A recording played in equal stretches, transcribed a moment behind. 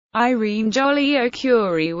Irène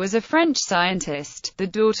Joliot-Curie was a French scientist, the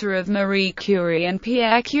daughter of Marie Curie and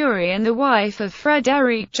Pierre Curie and the wife of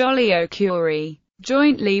Frédéric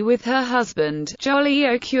Joliot-Curie.Jointly with her husband,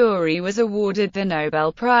 Joliot-Curie was awarded the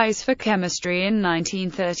Nobel Prize for Chemistry in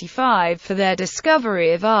 1935 for their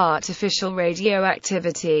discovery of artificial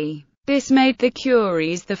radioactivity. This made the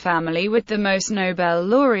Curies the family with the most Nobel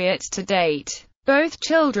laureates to date. Both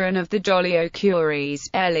children of the Joliot-Curies,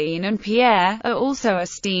 Irène and Pierre, are also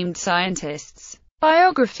esteemed scientists.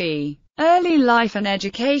 Biography. Early life and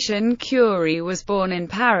education. Curie was born in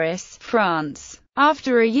Paris, France.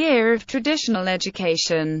 After a year of traditional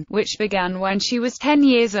education, which began when she was 10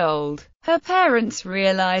 years old, her parents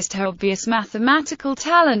realized her obvious mathematical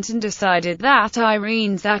talent and decided that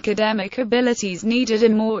Irène's academic abilities needed a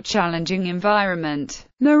more challenging environment.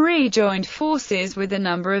 Marie joined forces with a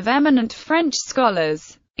number of eminent French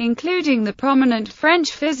scholars, including the prominent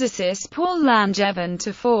French physicist Paul Langevin,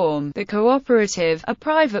 to form the Cooperative, a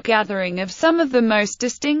private gathering of some of the most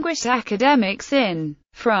distinguished academics in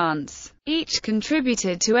France. Each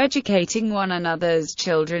contributed to educating one another's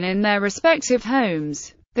children in their respective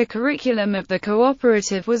homes. The curriculum of the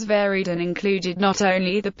cooperative was varied and included not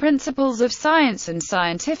only the principles of science and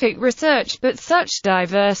scientific research but such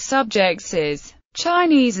diverse subjects as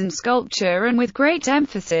Chinese and sculpture, and with great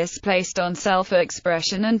emphasis placed on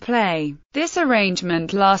self-expression and play. This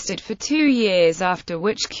arrangement lasted for 2 years, after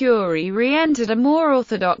which Curie re-entered a more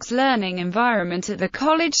orthodox learning environment at the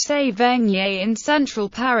Collège Sévigné in central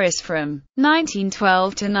Paris from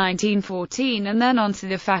 1912 to 1914, and then onto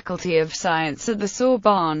the Faculty of Science at the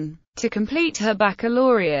Sorbonne. To complete her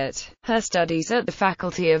baccalaureate, her studies at the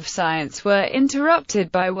Faculty of Science were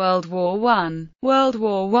interrupted by World War I.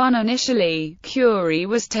 Initially, Curie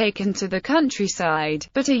was taken to the countryside,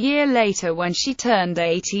 but a year later, when she turned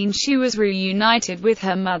 18, she was reunited with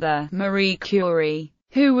her mother, Marie Curie,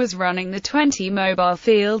 who was running the 20 mobile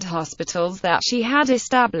field hospitals that she had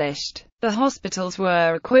established. The hospitals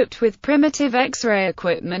were equipped with primitive X-ray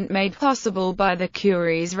equipment made possible by the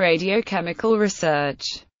Curie's radiochemical research.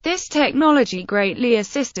 This technology greatly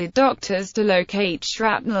assisted doctors to locate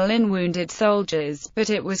shrapnel in wounded soldiers, but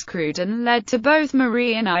it was crude and led to both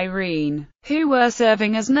Marie and Irène, who were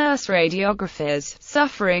serving as nurse radiographers,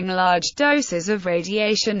 suffering large doses of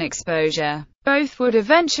radiation exposure. Both would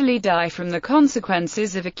eventually die from the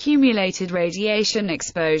consequences of accumulated radiation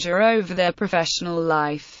exposure over their professional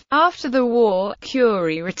life. After the war,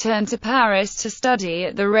 Curie returned to Paris to study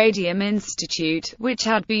at the Radium Institute, which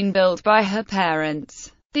had been built by her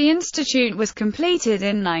parents. The institute was completed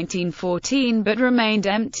in 1914 but remained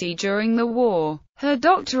empty during the war. Her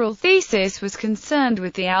doctoral thesis was concerned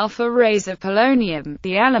with the alpha rays of polonium,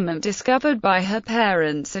 the element discovered by her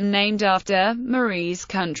parents and named after Marie's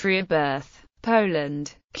country of birth,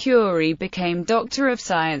 Poland. Curie became Doctor of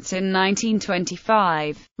Science in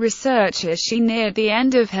 1925. Research. As she neared the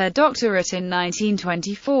end of her doctorate in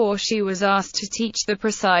 1924, she was asked to teach the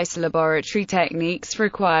precise laboratory techniques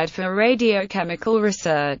required for radiochemical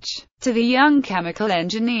research to the young chemical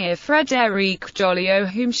engineer Frédéric Joliot,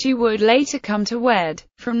 whom she would later come to wed.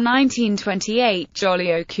 From 1928,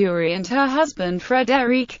 Joliot-Curie and her husband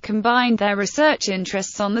Frédéric combined their research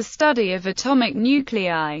interests on the study of atomic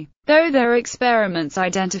nuclei. Though their experiments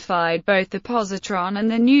identified both the positron and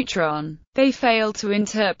the neutron, they failed to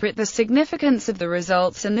interpret the significance of the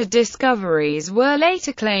results, and the discoveries were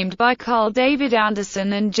later claimed by Carl David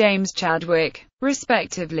Anderson and James Chadwick,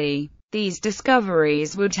 respectively. These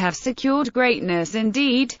discoveries would have secured greatness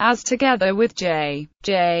indeed, as together with J.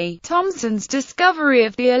 Thomson's discovery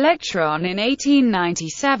of the electron in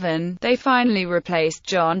 1897, they finally replaced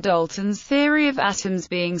John Dalton's theory of atoms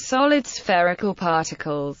being solid spherical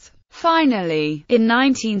particles. Finally, in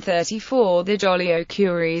 1934, the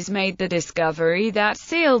Joliot-Curies made the discovery that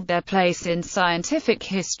sealed their place in scientific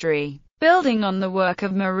history. Building on the work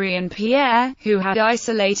of Marie and Pierre, who had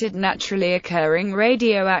isolated naturally occurring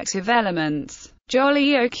radioactive elements,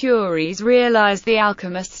 Joliot-Curies realized the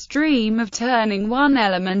alchemist's dream of turning one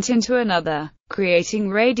element into another,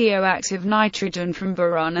 creating radioactive nitrogen from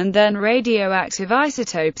boron and then radioactive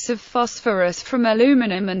isotopes of phosphorus from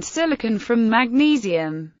aluminum and silicon from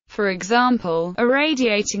magnesium. For example,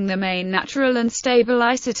 irradiating the main natural and stable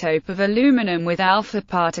isotope of aluminum with alpha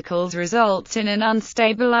particles results in an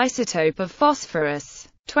unstable isotope of phosphorus,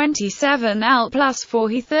 27Al plus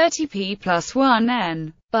 4He30P plus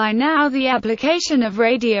 1N. By now the application of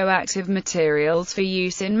radioactive materials for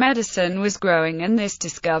use in medicine was growing, and this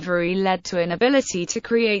discovery led to an ability to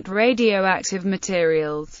create radioactive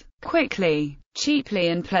materials quickly, cheaply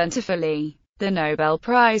and plentifully. The Nobel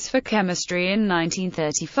Prize for Chemistry in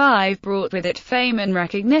 1935 brought with it fame and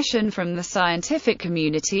recognition from the scientific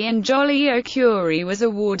community, and Joliot-Curie was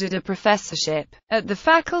awarded a professorship at the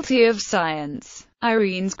Faculty of Science.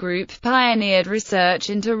 Irene's group pioneered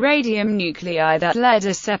research into radium nuclei that led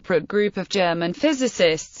a separate group of German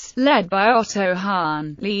physicists, led by Otto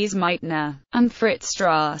Hahn, Lise Meitner, and Fritz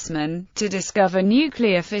Strassmann, to discover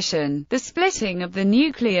nuclear fission, the splitting of the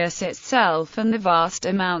nucleus itself, and the vast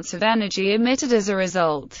amounts of energy emitted as a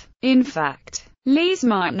result. In fact, Lise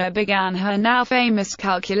Meitner began her now famous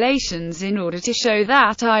calculations in order to show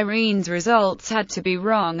that Irene's results had to be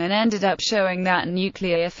wrong, and ended up showing that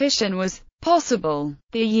nuclear fission was possible.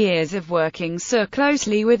 The years of working so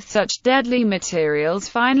closely with such deadly materials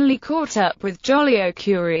finally caught up with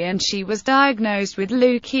Joliot-Curie, and she was diagnosed with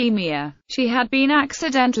leukemia. She had been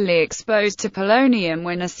accidentally exposed to polonium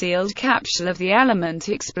when a sealed capsule of the element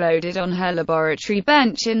exploded on her laboratory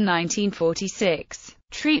bench in 1946.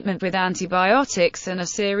 Treatment with antibiotics and a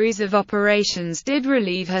series of operations did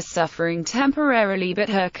relieve her suffering temporarily, but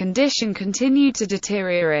her condition continued to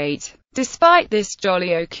deteriorate. Despite this,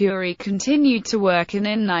 Joliot-Curie continued to work, and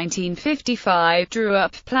in 1955 drew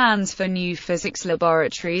up plans for new physics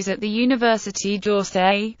laboratories at the Université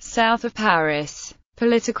d'Orsay, south of Paris.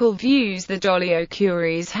 Political views. The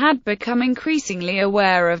Joliot-Curies had become increasingly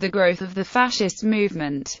aware of the growth of the fascist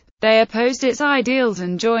movement. They opposed its ideals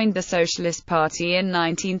and joined the Socialist Party in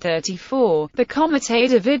 1934, the Comité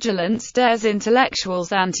de Vigilance des Intellectuels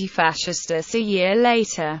Antifascistas a year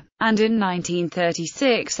later, and in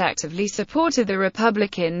 1936 actively supported the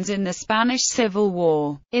Republicans in the Spanish Civil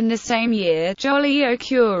War. In the same year,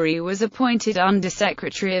 Joliot-Curie was appointed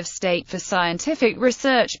Under-Secretary of State for Scientific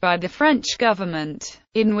Research by the French government,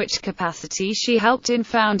 in which capacity she helped in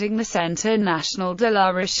founding the Centre National de la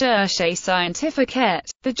Recherche Scientifique.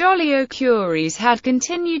 The Joliot-Curies had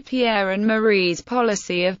continued Pierre and Marie's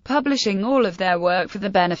policy of publishing all of their work for the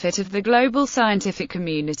benefit of the global scientific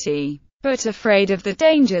community, but afraid of the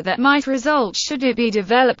danger that might result should it be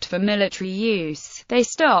developed for military use, they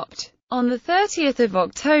stopped. On 30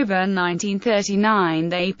 October 1939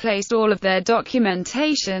 they placed all of their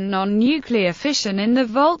documentation on nuclear fission in the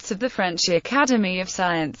vaults of the French Academy of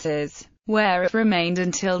Sciences, where it remained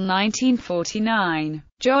until 1949.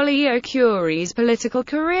 Joliot-Curie's political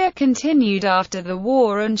career continued after the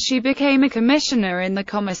war, and she became a commissioner in the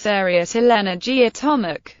Commissariat à l'Énergie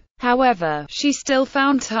atomique. However, she still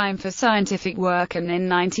found time for scientific work, and in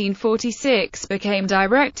 1946 became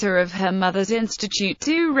director of her mother's Institut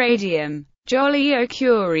du Radium.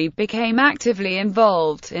 Joliot-Curie became actively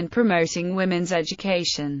involved in promoting women's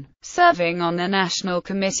education, serving on the National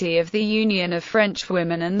Committee of the Union of French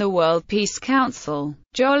Women and the World Peace Council.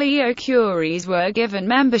 Joliot-Curies were given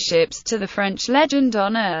memberships to the French Legion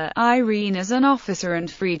d'Honneur, Irene as an officer and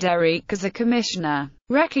Frédéric as a commissioner,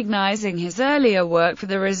 recognizing his earlier work for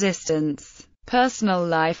the resistance. Personal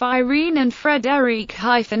life. Irene and Frédéric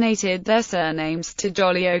hyphenated their surnames to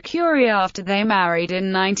Joliot-Curie after they married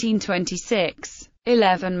in 1926.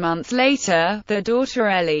 11 months later, their daughter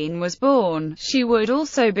Hélène was born. She would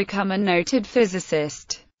also become a noted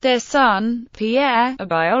physicist. Their son, Pierre, a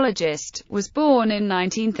biologist, was born in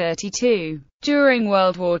 1932. During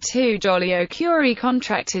World War II, Joliot-Curie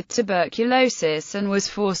contracted tuberculosis and was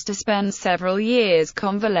forced to spend several years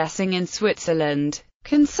convalescing in Switzerland.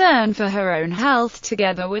 Concern for her own health,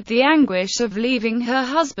 together with the anguish of leaving her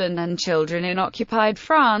husband and children in occupied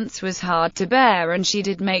France, was hard to bear, and she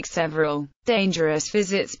did make several dangerous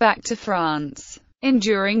visits back to France,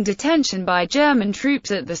 enduring detention by German troops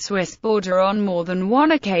at the Swiss border on more than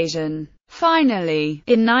one occasion. Finally,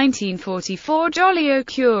 in 1944,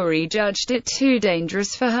 Joliot-Curie judged it too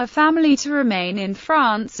dangerous for her family to remain in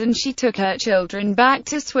France, and she took her children back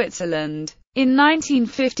to Switzerland. In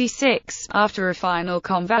 1956, after a final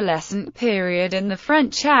convalescent period in the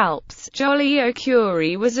French Alps,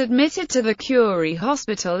 Joliot-Curie was admitted to the Curie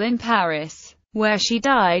Hospital in Paris, where she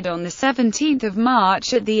died on 17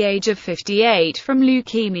 March at the age of 58 from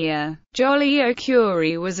leukemia.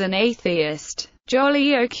 Joliot-Curie was an atheist.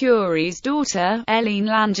 Joliot-Curie's daughter, Hélène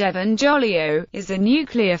Langevin Joliot, is a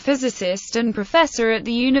nuclear physicist and professor at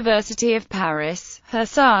the University of Paris. Her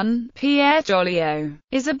son, Pierre Joliot,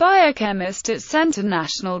 is a biochemist at Centre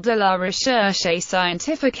National de la Recherche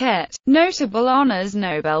Scientifique. Notable honors: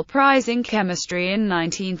 Nobel Prize in Chemistry in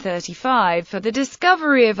 1935 for the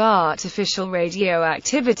discovery of artificial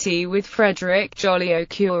radioactivity with Frédéric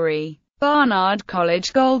Joliot-Curie. Barnard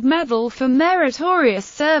College Gold Medal for Meritorious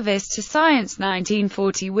Service to Science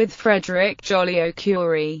 1940 with Frédéric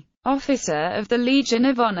Joliot-Curie. Officer of the Legion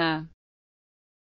of Honor.